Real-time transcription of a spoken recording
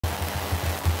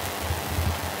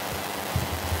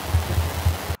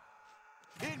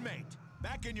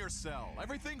back in your cell.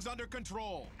 Everything's under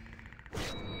control. That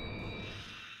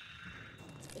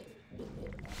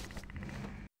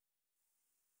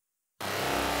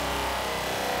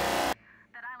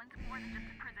island's more than just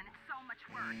a prison. It's so much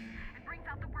worse. It brings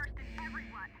out the worst in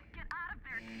everyone. Get out of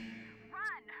there, T.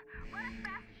 Run! Run as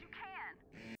fast as you can!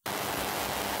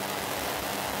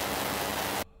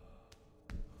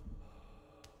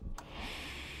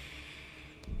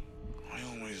 I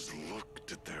always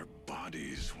looked at their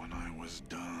bodies when I was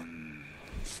done.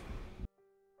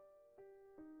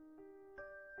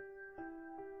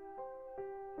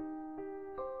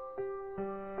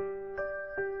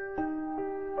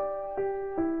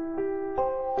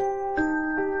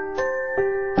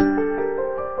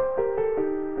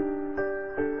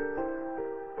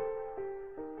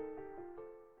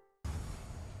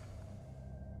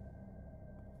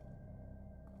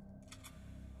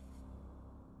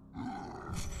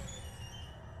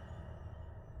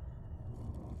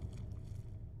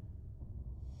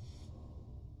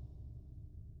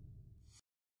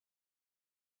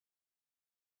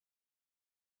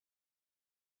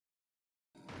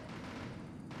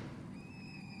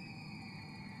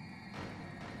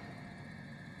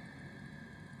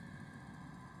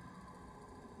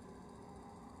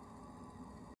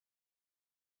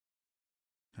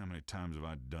 How many times have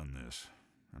I done this?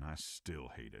 And I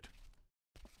still hate it.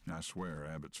 I swear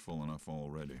Abbott's full enough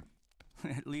already.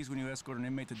 At least when you escort an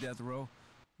inmate to death row,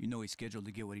 you know he's scheduled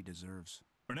to get what he deserves.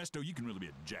 Ernesto, you can really be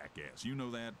a jackass. You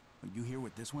know that? You hear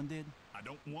what this one did? I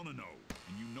don't want to know.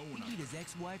 And you know when He beat his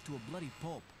ex-wife to a bloody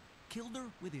pulp. Killed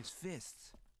her with his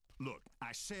fists. Look,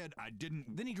 I said I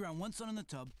didn't... Then he drowned one son in the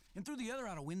tub and threw the other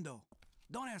out a window.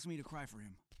 Don't ask me to cry for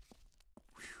him.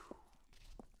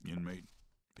 Inmate,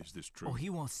 is this true? Oh, he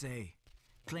won't say.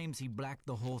 Claims he blacked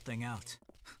the whole thing out.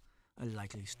 A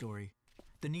likely story.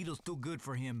 The needle's too good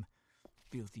for him.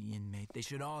 Filthy inmate. They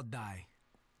should all die.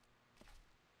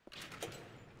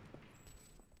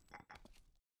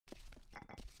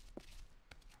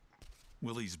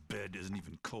 Willie's bed isn't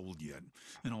even cold yet,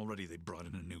 and already they brought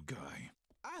in a new guy.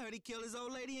 I heard he killed his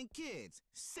old lady and kids.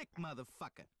 Sick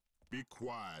motherfucker. Be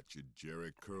quiet, you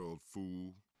jerry-curled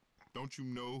fool. Don't you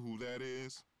know who that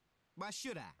is? Why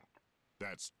should I?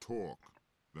 That's Torque,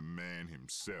 the man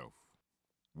himself.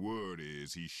 Word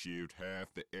is he shaved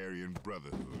half the Aryan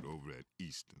Brotherhood over at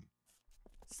Easton.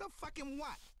 So fucking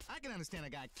what? I can understand a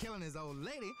guy killing his old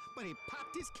lady, but he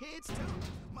popped his kids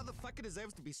too. Motherfucker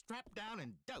deserves to be strapped down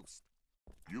and dosed.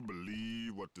 You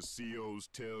believe what the COs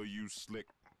tell you, Slick?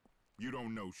 You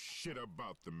don't know shit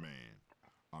about the man.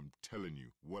 I'm telling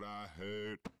you, what I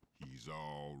heard, he's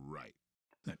all right.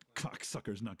 That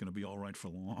cocksucker's not going to be all right for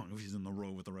long if he's in the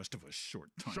row with the rest of us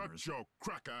short-timers. Shut your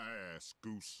cracker ass,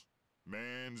 Goose.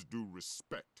 Mans do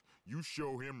respect. You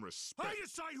show him respect. I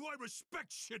decide who I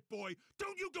respect, shitboy.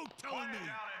 Don't you go telling me. Quiet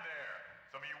down in there.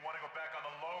 Some of you want to go back on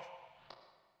the loaf?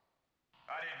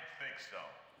 I didn't think so.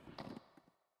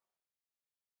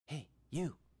 Hey,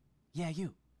 you. Yeah,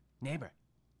 you. Neighbor.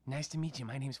 Nice to meet you.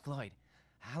 My name's Floyd.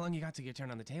 How long you got to your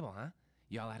turn on the table, huh?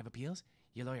 You all out of appeals?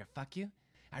 Your lawyer fuck you?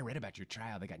 I read about your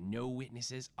trial. They got no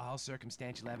witnesses, all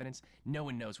circumstantial evidence. No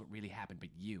one knows what really happened but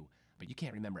you. But you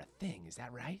can't remember a thing, is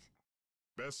that right?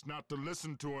 Best not to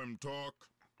listen to him talk.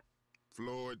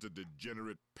 Floyd's a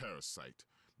degenerate parasite.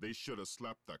 They should have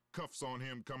slapped the cuffs on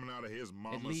him coming out of his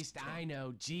mama's At least tongue. I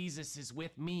know Jesus is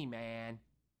with me, man.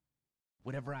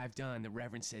 Whatever I've done, the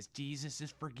Reverend says Jesus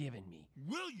has forgiven me.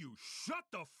 Will you shut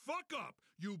the fuck up,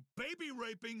 you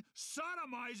baby-raping,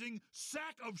 sodomizing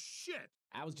sack of shit?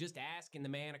 I was just asking the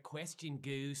man a question,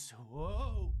 Goose.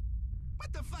 Whoa!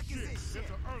 What the fuck is this shit?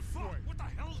 It's an earthquake. What the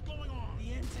hell's going on?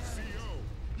 The entire... CO,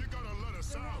 you gotta let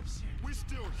us out. We're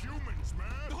still humans, man.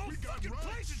 The whole we got fucking rights.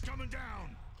 place is coming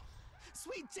down!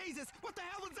 Sweet Jesus, what the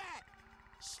hell was that?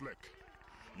 Slick,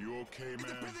 you okay, Is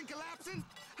the man? prison collapsing?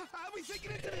 Are we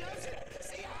sinking into the ocean?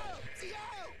 CO!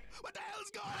 CO! What the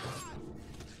hell's going on?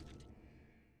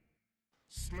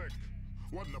 Slick,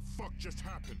 what in the fuck just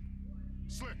happened?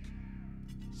 Slick!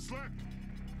 Slick!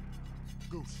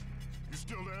 Goose, you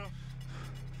still there?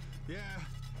 Yeah,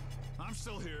 I'm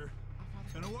still here.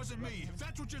 And it wasn't me. If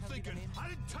that's what you're thinking, I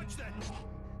didn't touch that.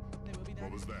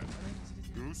 What was that?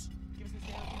 Goose?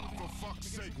 For fuck's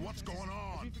sake, what's going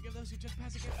on? Forgive those who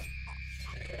trespass against...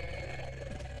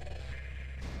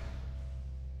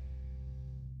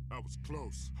 That was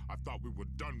close. I thought we were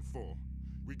done for.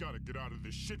 We gotta get out of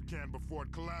this shit can before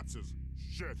it collapses.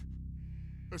 Shit.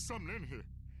 There's something in here.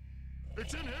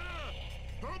 It's in here!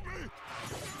 Help me!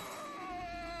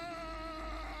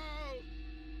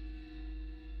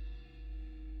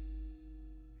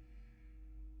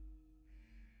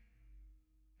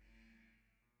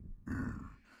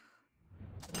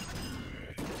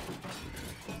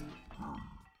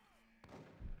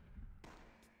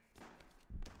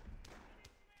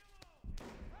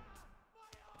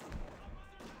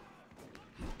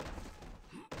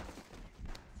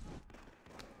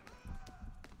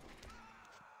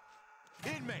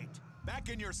 Inmate, back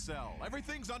in your cell.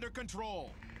 Everything's under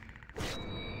control.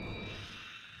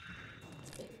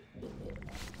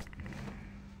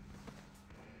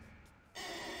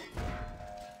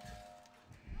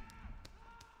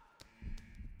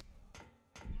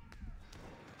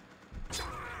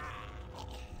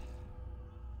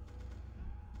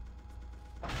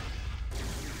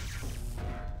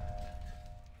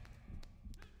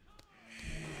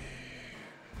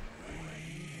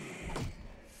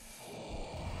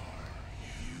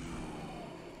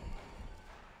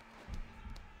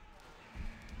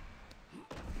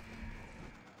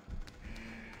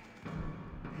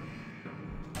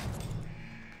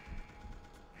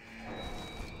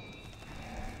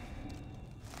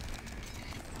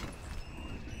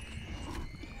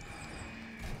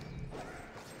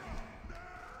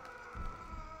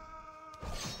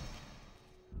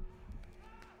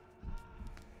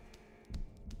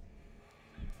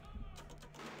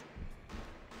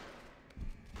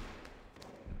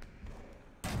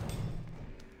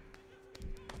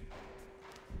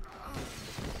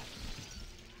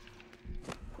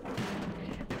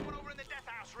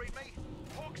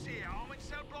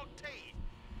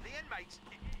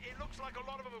 It looks like a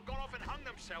lot of them have gone off and hung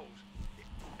themselves.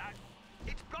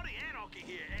 It's bloody anarchy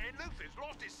here, and Luther's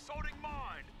lost his sodding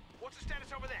mind. What's the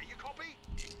status over there? You copy?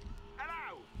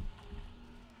 Hello?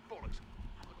 Bollocks.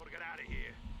 I've got to get out of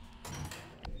here.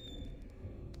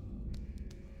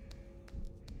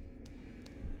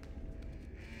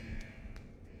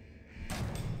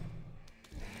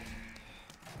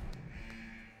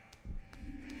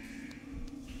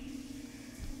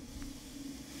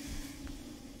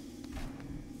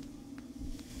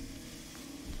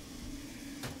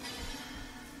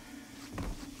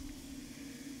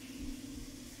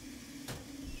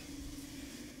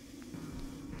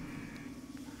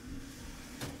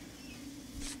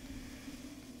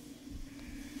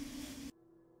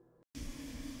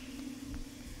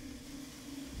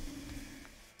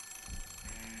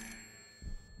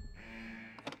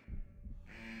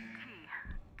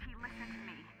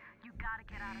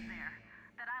 Get out of there.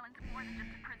 That island's more than just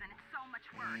a prison. It's so much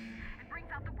worse. It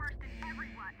brings out the worst in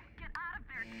everyone. Get out of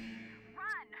there, T.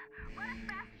 Run! Run as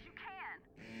fast as you can!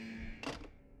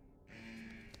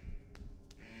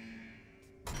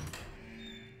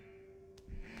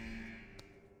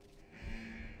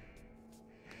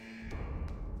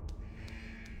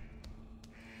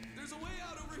 There's a way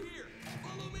out over here.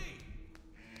 Follow me.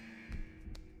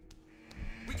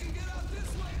 We can get out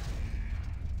this way.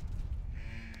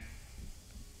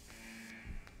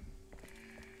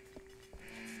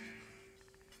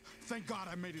 Thank God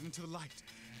I made it into the light.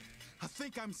 I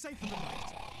think I'm safe in the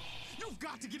light. You've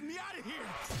got to get me out of here!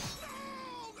 No!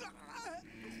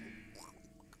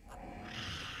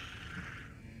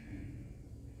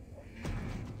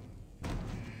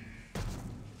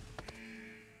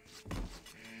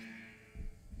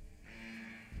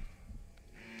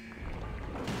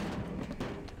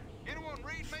 Anyone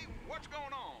read me? What's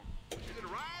going on? Is it a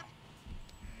riot?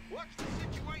 What's the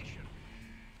situation?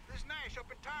 This Nash up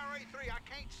in Tower A3, I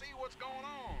can't see what's going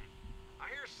on.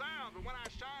 I hear sound, but when I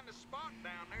shine the spot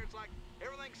down there, it's like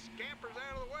everything scampers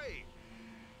out of the way.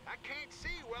 I can't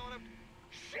see well enough to...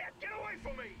 Shit, get away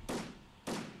from me!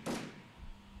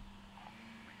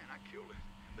 Man, I killed it.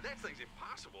 But that thing's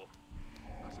impossible.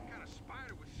 Like some kind of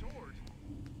spider with swords.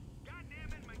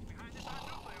 Goddamn inmates behind this, I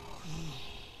know they are.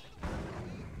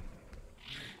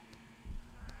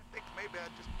 I think maybe I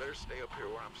just better stay up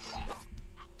here where I'm safe.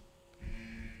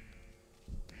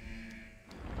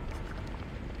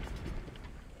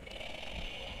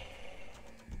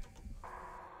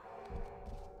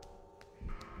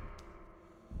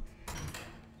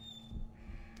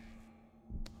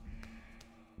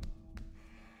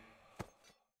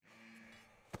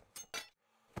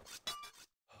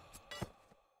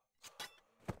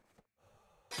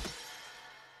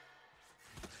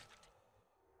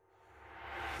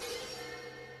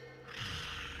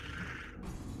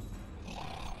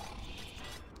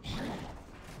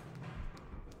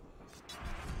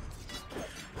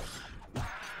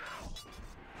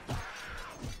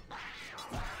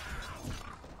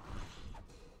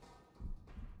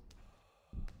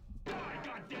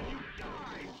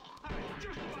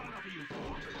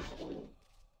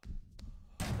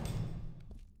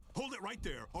 Hold it right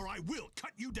there, or I will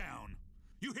cut you down.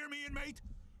 You hear me, inmate?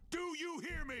 Do you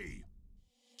hear me?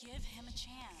 Give him a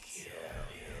chance.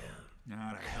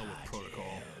 Nah, to hell with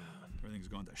protocol. Everything's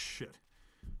gone to shit.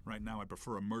 Right now, I'd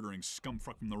prefer a murdering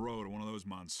scumfuck from the road to one of those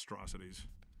monstrosities.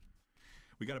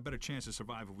 We got a better chance to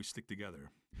survive if we stick together.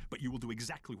 But you will do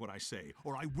exactly what I say,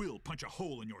 or I will punch a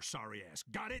hole in your sorry ass.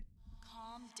 Got it?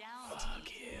 Calm down, Fuck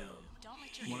him. Don't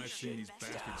let your From what I've injured seen, these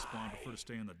best bastards spawn prefer to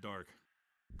stay in the dark.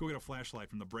 Go get a flashlight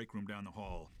from the break room down the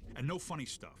hall. And no funny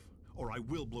stuff, or I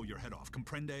will blow your head off.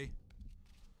 Comprende?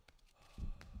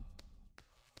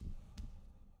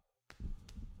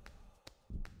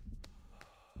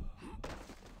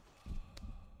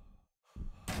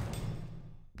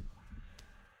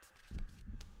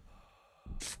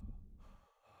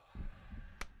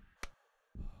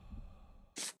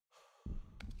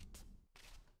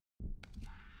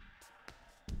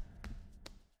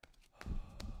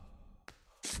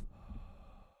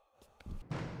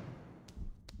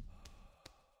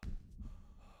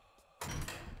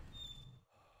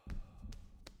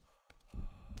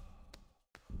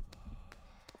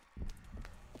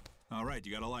 All right,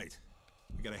 you got a light.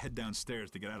 We gotta head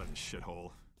downstairs to get out of this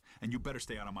shithole. And you better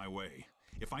stay out of my way.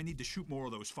 If I need to shoot more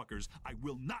of those fuckers, I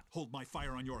will not hold my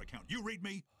fire on your account. You read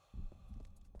me?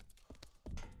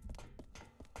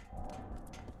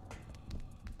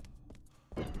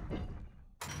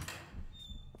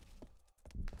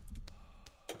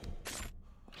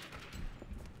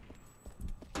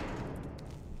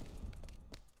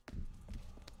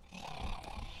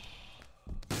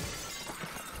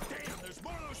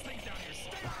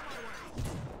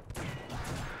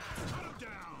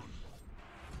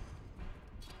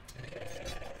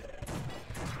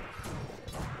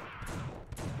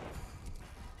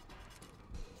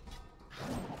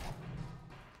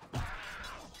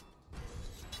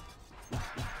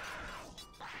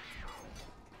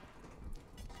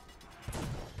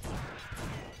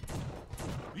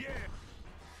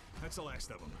 That's the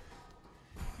last of them.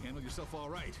 You handled yourself all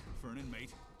right for an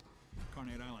inmate.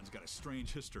 Carnate Island's got a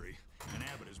strange history, and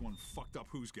Abbott is one fucked up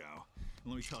whoosgow. And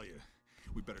let me tell you,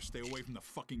 we better stay away from the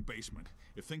fucking basement.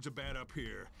 If things are bad up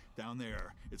here, down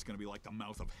there, it's gonna be like the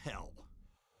mouth of hell.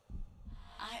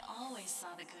 I always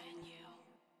saw the good in you.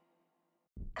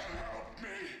 Help me!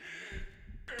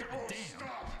 It won't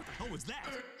stop! What the hell was that?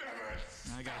 It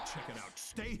never I gotta check it out.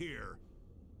 Stay here!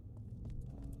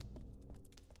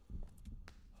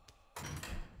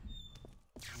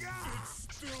 It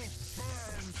still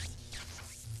burns!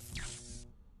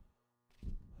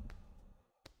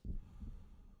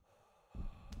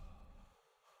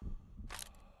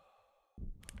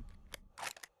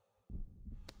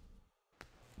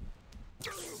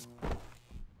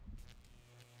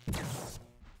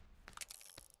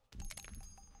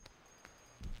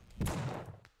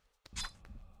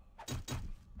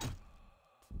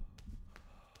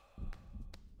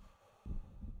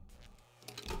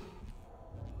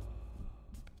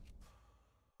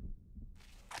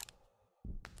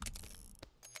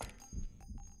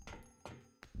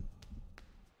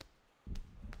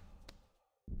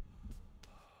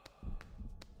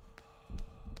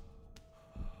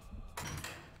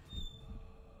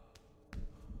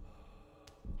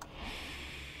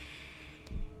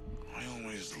 I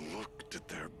always looked at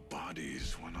their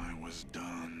bodies when I was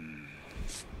done.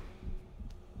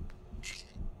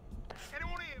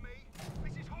 Anyone hear me?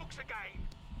 This is Hawks again.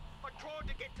 I tried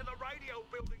to get to the radio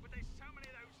building, but there's so many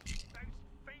of those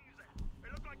things that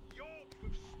they look like Yorks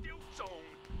with stilts on.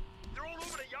 They're all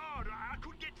over the yard, and I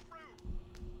couldn't get through.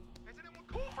 Has anyone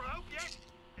called for help yet?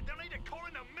 And they'll need to call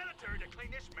in the military to clean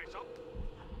this mess up.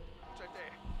 What's that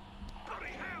there?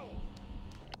 Bloody hell!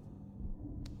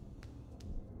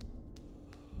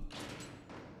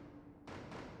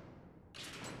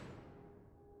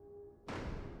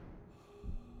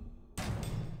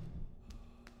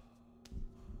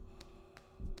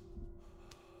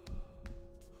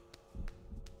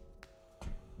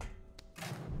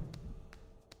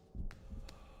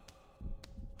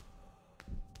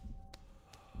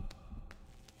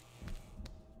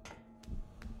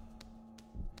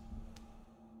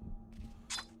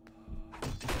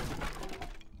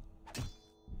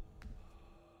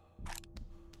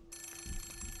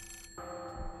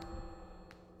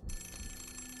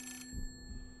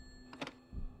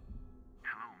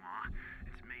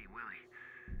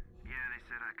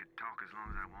 Talk as long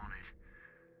as I wanted.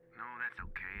 No, that's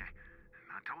okay.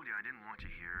 I told you I didn't want you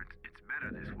here. It's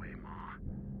better this way, Ma.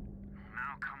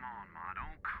 Now, come on, Ma.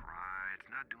 Don't cry. It's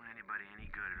not doing anybody any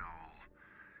good at all.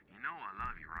 You know I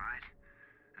love you, right?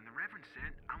 And the Reverend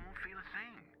said I won't feel a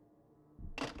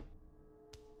thing.